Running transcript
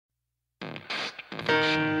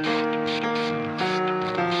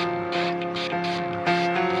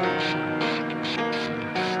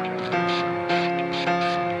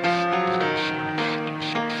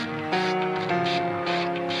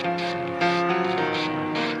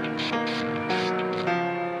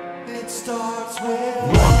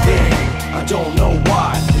don't know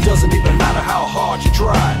why. It doesn't even matter how hard you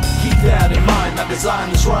try. Keep that in mind, I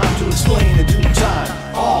designed this rhyme to explain in due time.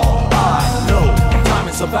 All I know,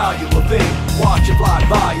 time is a valuable thing. Watch it fly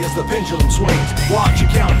by as the pendulum swings. Watch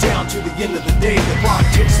it count down to the end of the day. The clock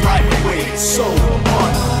ticks life away, it's so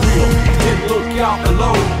unreal. Didn't look out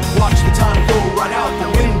below, watch the time go right out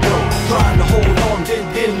the window. Trying to hold on,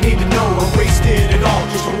 didn't even know I wasted